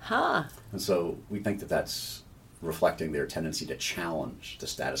disagreeable. And so we think that that's reflecting their tendency to challenge the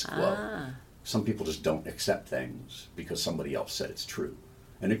status quo. Some people just don't accept things because somebody else said it's true.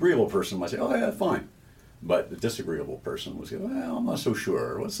 An agreeable person might say, oh yeah, fine. But the disagreeable person would say, well, I'm not so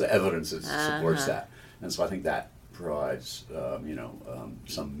sure. What's the evidence that supports that? And so I think that provides,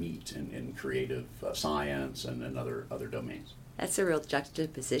 some meat in creative science and in other domains. That's a real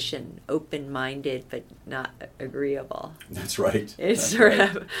juxtaposition, open-minded but not agreeable. That's right. It's sort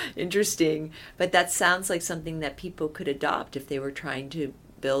of interesting, but that sounds like something that people could adopt if they were trying to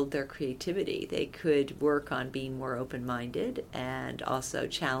build their creativity. They could work on being more open-minded and also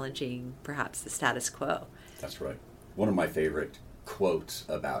challenging perhaps the status quo. That's right. One of my favorite quotes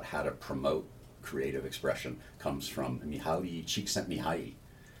about how to promote creative expression comes from Mihaly Csikszentmihalyi,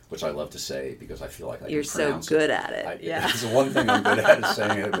 which I love to say because I feel like You're so good at it. It's the one thing I'm good at is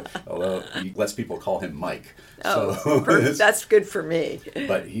saying it, although he lets people call him Mike. That's good for me.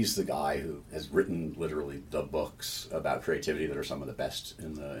 But he's the guy who has written literally the books about creativity that are some of the best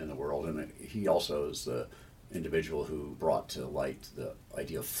in the world. And he also is the individual who brought to light the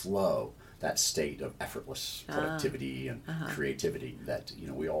idea of flow, that state of effortless productivity and creativity that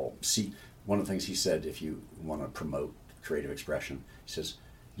we all see. One of the things he said, if you want to promote creative expression, he says,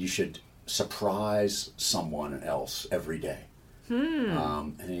 you should surprise someone else every day.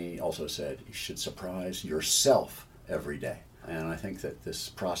 And he also said you should surprise yourself every day. And I think that this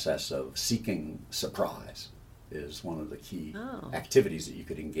process of seeking surprise is one of the key activities that you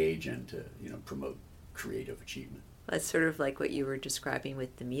could engage in to promote creative achievement. That's sort of like what you were describing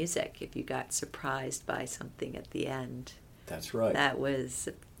with the music. If you got surprised by something at the end, that's right. That was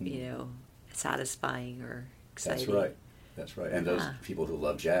satisfying or exciting. That's right. And those people who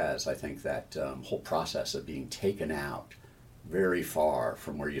love jazz, I think that whole process of being taken out very far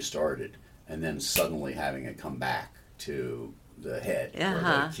from where you started and then suddenly having it come back to the head or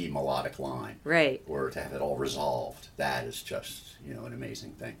the key melodic line. Right. Or to have it all resolved, that is just, an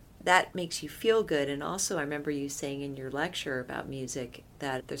amazing thing. that makes you feel good. And also, I remember you saying in your lecture about music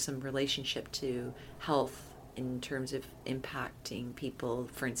that there's some relationship to health in terms of impacting people,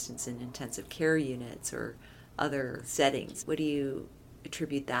 for instance, in intensive care units or other settings. What do you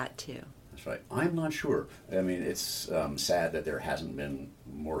attribute that to? That's right. I'm not sure. I mean, it's sad that there hasn't been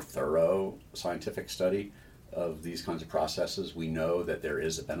more thorough scientific study of these kinds of processes. We know that there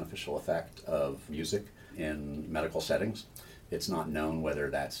is a beneficial effect of music in medical settings. It's not known whether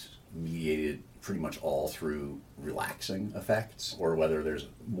that's mediated pretty much all through relaxing effects or whether there's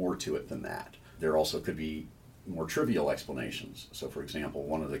more to it than that. There also could be more trivial explanations. So, for example,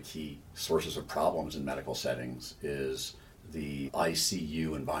 one of the key sources of problems in medical settings is the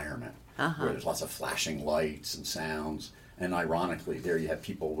ICU environment, where there's lots of flashing lights and sounds. And ironically, there you have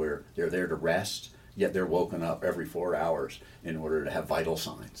people where they're there to rest, yet they're woken up every 4 hours in order to have vital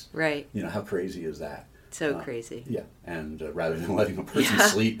signs. Right. You know, how crazy is that? So crazy. Yeah, and rather than letting a person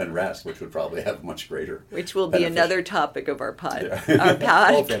sleep and rest, which would probably have much greater Which will be another topic of our pod. Yeah. Our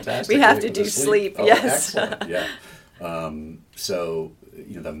pod. Oh, fantastic. We have to do sleep, Oh, yes. Excellent, yeah. So,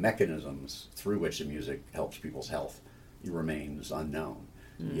 you know, the mechanisms through which the music helps people's health remains unknown.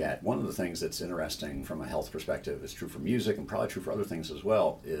 Yet, one of the things that's interesting from a health perspective, is true for music and probably true for other things as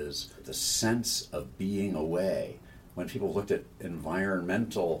well, is the sense of being away. When people looked at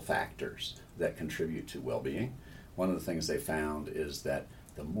environmental factors that contribute to well-being, one of the things they found is that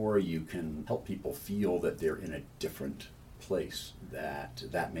the more you can help people feel that they're in a different place,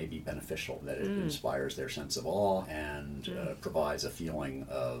 that may be beneficial, that it inspires their sense of awe and provides a feeling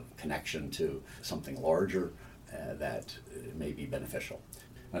of connection to something larger that may be beneficial.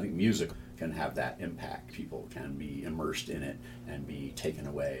 I think music can have that impact. People can be immersed in it and be taken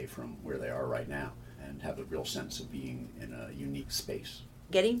away from where they are right now and have a real sense of being in a unique space.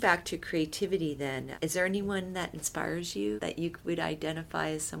 Getting back to creativity then, is there anyone that inspires you that you would identify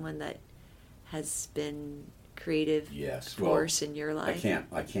as someone that has been creative force in your life?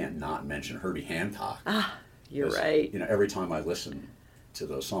 I can't not mention Herbie Hancock. You're right. You know, every time I listen to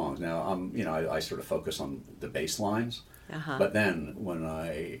those songs, now I sort of focus on the bass lines, but then when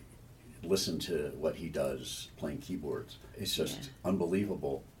I listen to what he does playing keyboards, it's just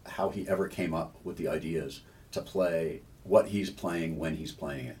unbelievable how he ever came up with the ideas to play what he's playing when he's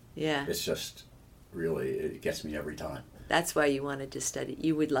playing it. Yeah. It's just really, it gets me every time. That's why you wanted to study.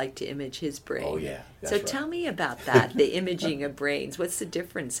 You would like to image his brain. Oh, yeah. So tell me about that, the imaging of brains. What's the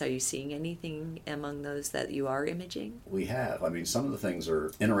difference? Are you seeing anything among those that you are imaging? We have. I mean, some of the things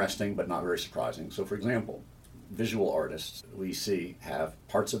are interesting but not very surprising. So, for example, visual artists we see have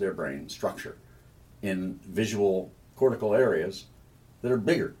parts of their brain structure in visual cortical areas that are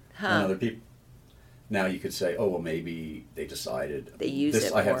bigger than other people. Now you could say, oh, well, maybe they decided they use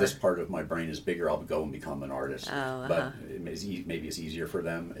it I have more. This part of my brain is bigger, I'll go and become an artist. But maybe it's easier for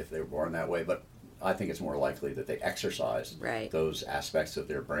them if they were born that way. But I think it's more likely that they exercised those aspects of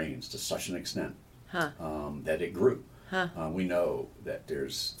their brains to such an extent that it grew. We know that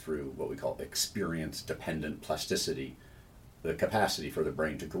there's, through what we call experience-dependent plasticity, the capacity for the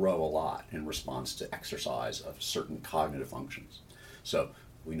brain to grow a lot in response to exercise of certain cognitive functions. So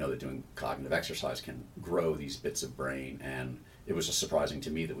we know that doing cognitive exercise can grow these bits of brain, and it was just surprising to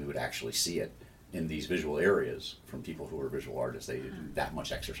me that we would actually see it in these visual areas from people who are visual artists. They do that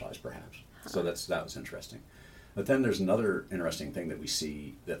much exercise, perhaps. So that was interesting. But then there's another interesting thing that we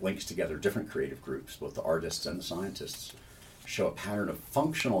see that links together different creative groups, both the artists and the scientists, show a pattern of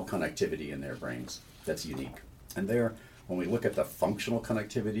functional connectivity in their brains that's unique. And there, when we look at the functional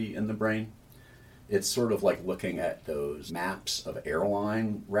connectivity in the brain, it's sort of like looking at those maps of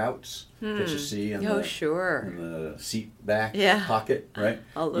airline routes that you see in the seat back pocket, right?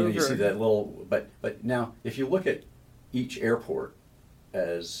 All over. You see that little, but now if you look at each airport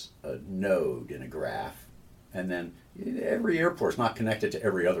as a node in a graph, and then every airport's not connected to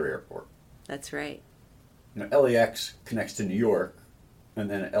every other airport. That's right. You know, LAX connects to New York, and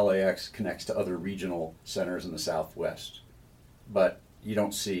then LAX connects to other regional centers in the Southwest. But you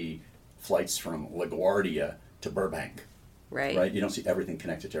don't see flights from LaGuardia to Burbank. Right? You don't see everything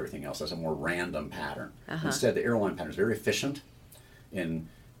connected to everything else. That's a more random pattern. Instead, the airline pattern is very efficient in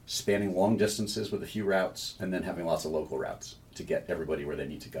spanning long distances with a few routes and then having lots of local routes to get everybody where they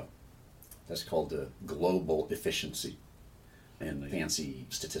need to go. That's called the global efficiency in fancy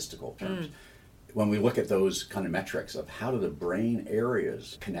statistical terms. When we look at those kind of metrics of how do the brain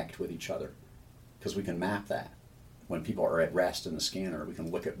areas connect with each other, because we can map that. When people are at rest in the scanner, we can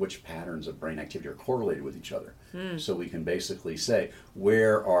look at which patterns of brain activity are correlated with each other. So we can basically say,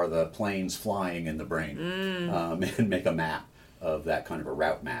 where are the planes flying in the brain? And make a map of that kind of a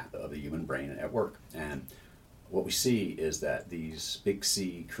route map of the human brain at work. And what we see is that these big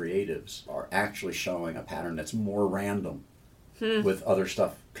C creatives are actually showing a pattern that's more random with other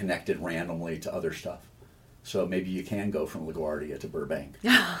stuff connected randomly to other stuff. So maybe you can go from LaGuardia to Burbank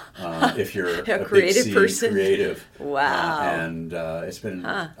if you're a creative big C person. Creative. Wow. And it's been,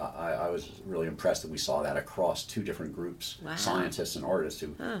 I was really impressed that we saw that across two different groups, scientists and artists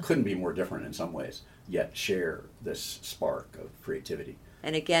who couldn't be more different in some ways, yet share this spark of creativity.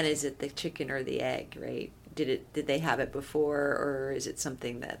 And again, is it the chicken or the egg, right? Did they have it before, or is it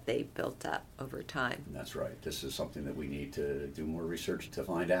something that they built up over time? That's right. This is something that we need to do more research to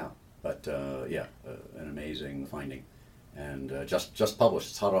find out. But an amazing finding, and just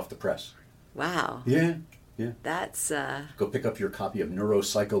published. It's hot off the press. Wow. Yeah. That's. Go pick up your copy of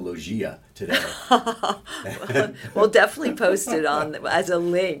Neuropsychologia today. We'll definitely post it on as a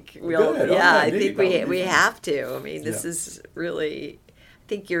link. Good. I think we have to. I mean, this is really. I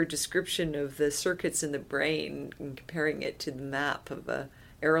think your description of the circuits in the brain and comparing it to the map of a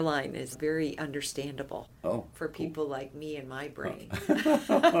airline is very understandable for people like me and my brain.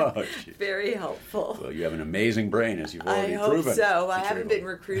 Very helpful. Well, you have an amazing brain, as you've already proven. I hope so. I haven't been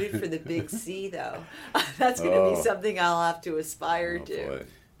recruited for the big C, though. That's going to be something I'll have to aspire to. Boy.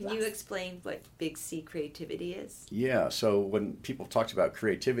 Can you explain what big C creativity is? Yeah, so when people talk about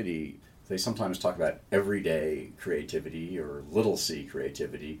creativity, they sometimes talk about everyday creativity or little c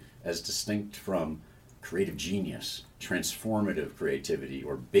creativity as distinct from creative genius, transformative creativity,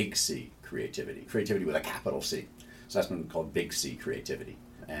 or big C creativity. Creativity with a capital C. So that's been called big C creativity.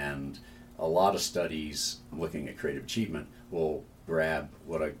 And a lot of studies looking at creative achievement will grab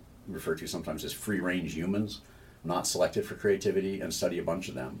what I refer to sometimes as free-range humans, not selected for creativity, and study a bunch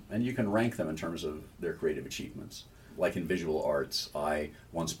of them. And you can rank them in terms of their creative achievements. Like in visual arts, I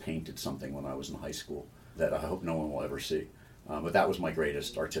once painted something when I was in high school that I hope no one will ever see. But that was my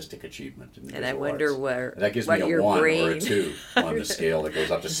greatest artistic achievement in the and visual I wonder arts. That gives me a 1 or a 2 on the scale that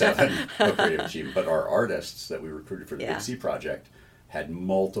goes up to 7 of creative achievement. But our artists that we recruited for the Big C project had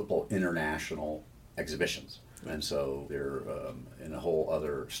multiple international exhibitions. And so they're in a whole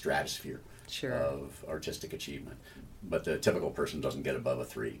other stratosphere of artistic achievement. But the typical person doesn't get above a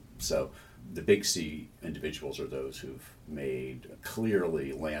 3. So the Big C individuals are those who've made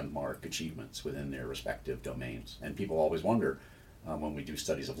clearly landmark achievements within their respective domains. And people always wonder when we do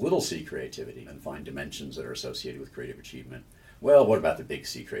studies of little c creativity and find dimensions that are associated with creative achievement, well, what about the Big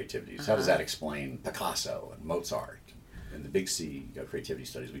C creativities? How does that explain Picasso and Mozart? In the Big C creativity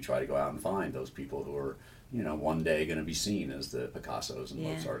studies, we try to go out and find those people who are, one day going to be seen as the Picassos and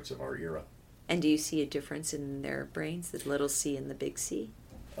Mozarts of our era. And do you see a difference in their brains, the little c and the big C?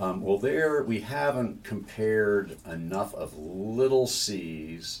 Well, there we haven't compared enough of little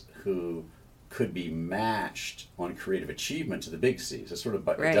C's who could be matched on creative achievement to the big C's. It's sort of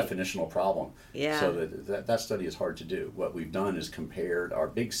a definitional problem. Yeah. So that study is hard to do. What we've done is compared our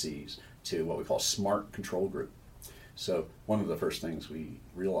big C's to what we call SMART control group. So one of the first things we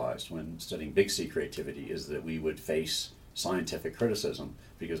realized when studying big C creativity is that we would face scientific criticism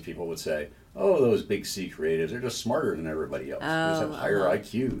because people would say, oh, those big C creatives, they're just smarter than everybody else. They just have higher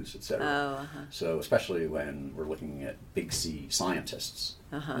IQs, etc. So especially when we're looking at big C scientists.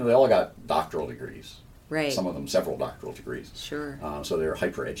 They all got doctoral degrees. Right. Some of them several doctoral degrees. Sure. So they're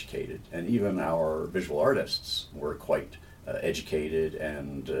hyper-educated. And even our visual artists were quite educated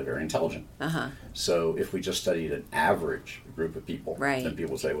and very intelligent. So if we just studied an average group of people, then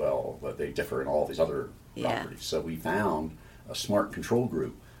people would say, well, but they differ in all these other properties. So we found a SMART control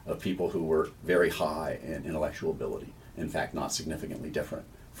group of people who were very high in intellectual ability, in fact not significantly different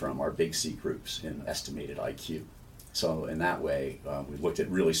from our big C groups in estimated IQ. So in that way, we looked at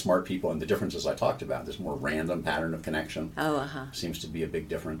really smart people, and the differences I talked about, this more random pattern of connection seems to be a big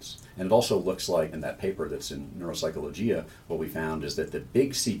difference. And it also looks like in that paper that's in Neuropsychologia, what we found is that the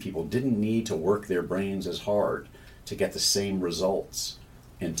big C people didn't need to work their brains as hard to get the same results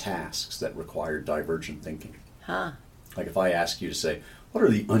in tasks that required divergent thinking. Like if I ask you to say, what are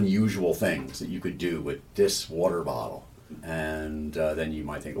the unusual things that you could do with this water bottle? And then you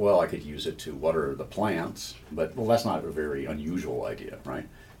might think, well, I could use it to water the plants, but well, that's not a very unusual idea, right?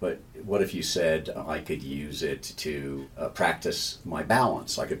 But what if you said I could use it to practice my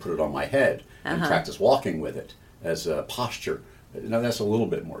balance? I could put it on my head and practice walking with it as a posture. Now that's a little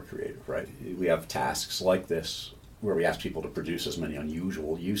bit more creative, right? We have tasks like this where we ask people to produce as many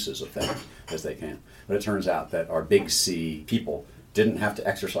unusual uses of things as they can. But it turns out that our big C people didn't have to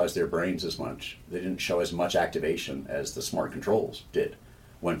exercise their brains as much. They didn't show as much activation as the SMART controls did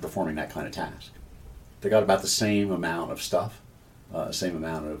when performing that kind of task. They got about the same amount of stuff, same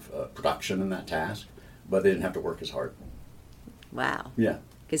amount of production in that task, but they didn't have to work as hard. Wow. Yeah.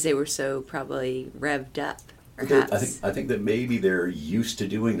 Because they were so probably revved up perhaps. I think that maybe they're used to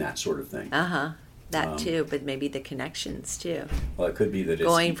doing that sort of thing. That too, but maybe the connections too. Well, it could be that it's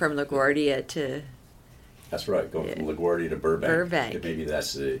Going from LaGuardia to... That's right, going from LaGuardia to Burbank. Maybe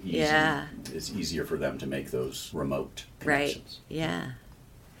that's easy. Yeah. It's easier for them to make those remote Right, connections. yeah.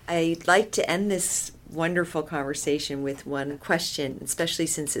 I'd like to end this wonderful conversation with one question, especially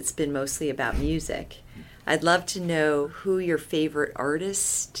since it's been mostly about music. I'd love to know who your favorite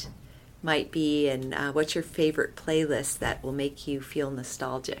artist might be and what's your favorite playlist that will make you feel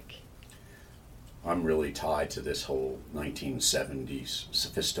nostalgic. I'm really tied to this whole 1970s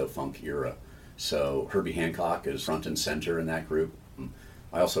sophisto-funk era. So Herbie Hancock is front and center in that group.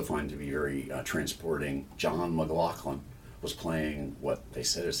 I also find to be very transporting. John McLaughlin was playing what they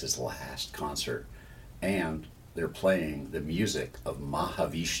said is his last concert, and they're playing the music of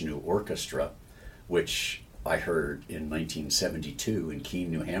Mahavishnu Orchestra, which I heard in 1972 in Keene,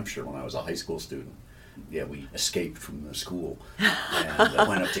 New Hampshire when I was a high school student. Yeah, we escaped from the school and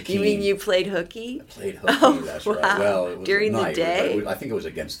went up to Keene. You mean you played hooky? I played hooky, that's wow. right. Well, it was during at night. The day? I think it was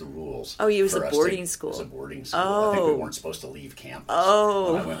against the rules. Oh, it was a for us boarding school. It was a boarding school. Oh. I think we weren't supposed to leave campus.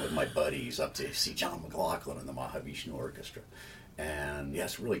 Oh. And I went with my buddies up to see John McLaughlin and the Mahavishnu Orchestra. And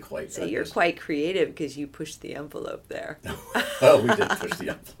yes, really quite. So you're quite creative because you pushed the envelope there. Well, we did push the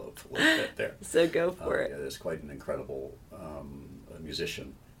envelope a little bit there. So go for it. Yeah, there's quite an incredible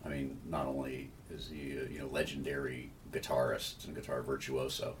musician. I mean, not only is he a legendary guitarist and guitar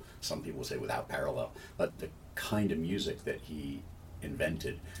virtuoso, some people say without parallel, but the kind of music that he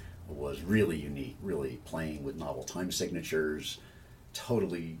invented was really unique, really playing with novel time signatures,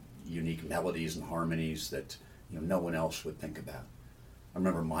 totally unique melodies and harmonies that no one else would think about. I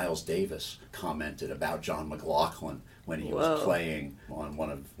remember Miles Davis commented about John McLaughlin when he was playing on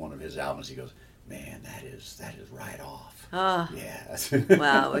one of his albums. He goes, "Man, that is right off." Yeah.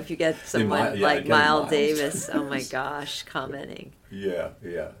 Wow, if you get someone like Miles Davis, oh my gosh, commenting. Yeah.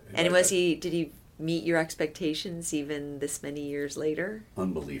 And did he meet your expectations even this many years later?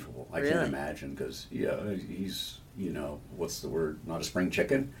 Unbelievable. I Really? can't imagine because, he's, what's the word? Not a spring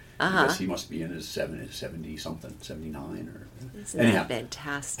chicken? Uh-huh. Because he must be in his 70-something, 79 or... Isn't Anyhow, that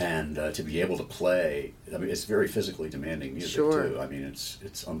fantastic? and to be able to play, I mean, it's very physically demanding music, Sure. too. I mean,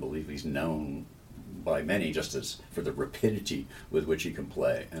 it's unbelievable. He's known by many just as for the rapidity with which he can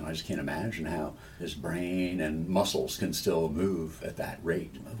play. And I just can't imagine how his brain and muscles can still move at that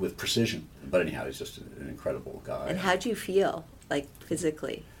rate with precision. But anyhow, he's just an incredible guy. And how do you feel, like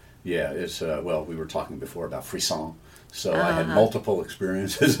physically? Yeah, it's, we were talking before about frisson. So I had multiple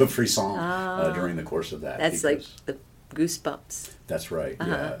experiences of frisson during the course of that. That's like the goosebumps. That's right,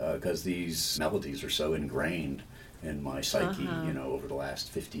 yeah, because these melodies are so ingrained in my psyche, over the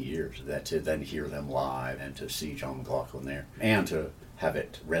last 50 years, that to then hear them live and to see John McLaughlin there and to have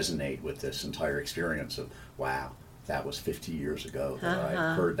it resonate with this entire experience of, wow, that was 50 years ago that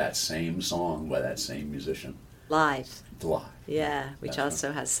I heard that same song by that same musician. Live. Yeah, which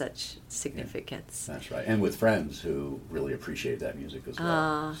also has such significance. Yeah, that's right. And with friends who really appreciate that music as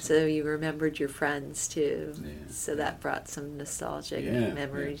well. So you remembered your friends too. Yeah, so that brought some nostalgic Yeah,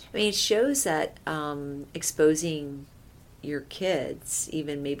 memories. I mean, it shows that exposing your kids,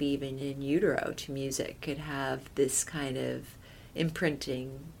 maybe even in utero, to music could have this kind of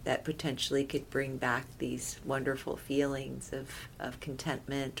imprinting that potentially could bring back these wonderful feelings of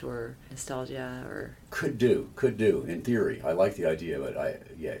contentment or nostalgia or... Could do, in theory. I like the idea, but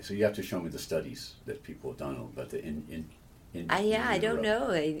so you have to show me the studies that people have done, but the I don't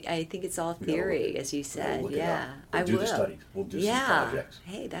know. I think it's all theory, as you said. We'll do the studies. We'll do some projects.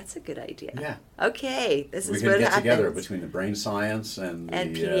 Hey, that's a good idea. Yeah. Okay, this is what happens. We can get together between the brain science and the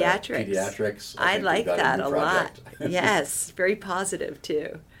pediatrics. I like that a lot. Yes, very positive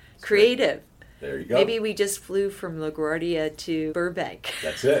too. Creative. There you go. Maybe we just flew from LaGuardia to Burbank.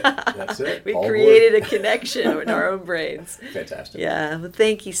 That's it. We created a connection in our own brains. Fantastic. Yeah. Well,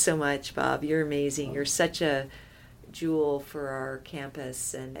 thank you so much, Bob. You're amazing. You're such a jewel for our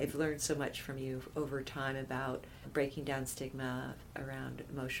campus, and I've learned so much from you over time about breaking down stigma around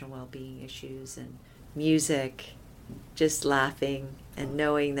emotional well-being issues and music, just laughing and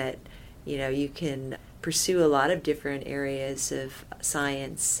knowing that you can pursue a lot of different areas of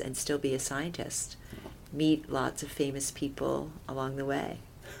science and still be a scientist, meet lots of famous people along the way.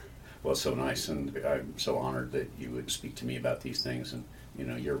 Well, it's so nice, and I'm so honored that you would speak to me about these things, and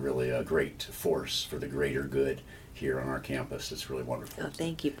you're really a great force for the greater good here on our campus. It's really wonderful. Oh,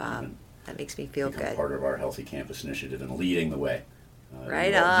 thank you, Bob. That makes me feel good. Part of our Healthy Campus Initiative and leading the way.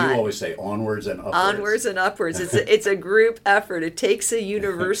 Right on. You always say onwards and upwards. Onwards and upwards. It's a group effort. It takes a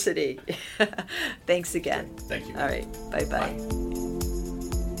university. Thanks again. Thank you. All right. Bye-bye. Bye.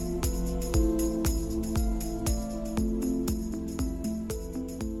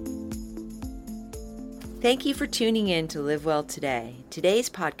 Thank you for tuning in to Live Well Today.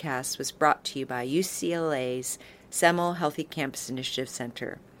 Today's podcast was brought to you by UCLA's Semel Healthy Campus Initiative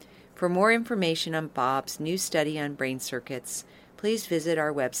Center. For more information on Bob's new study on brain circuits, please visit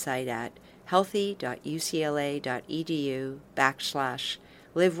our website at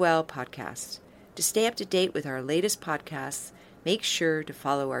healthy.ucla.edu/livewellpodcast. To stay up to date with our latest podcasts, make sure to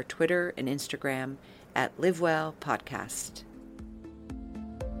follow our Twitter and Instagram at LiveWellPodcast.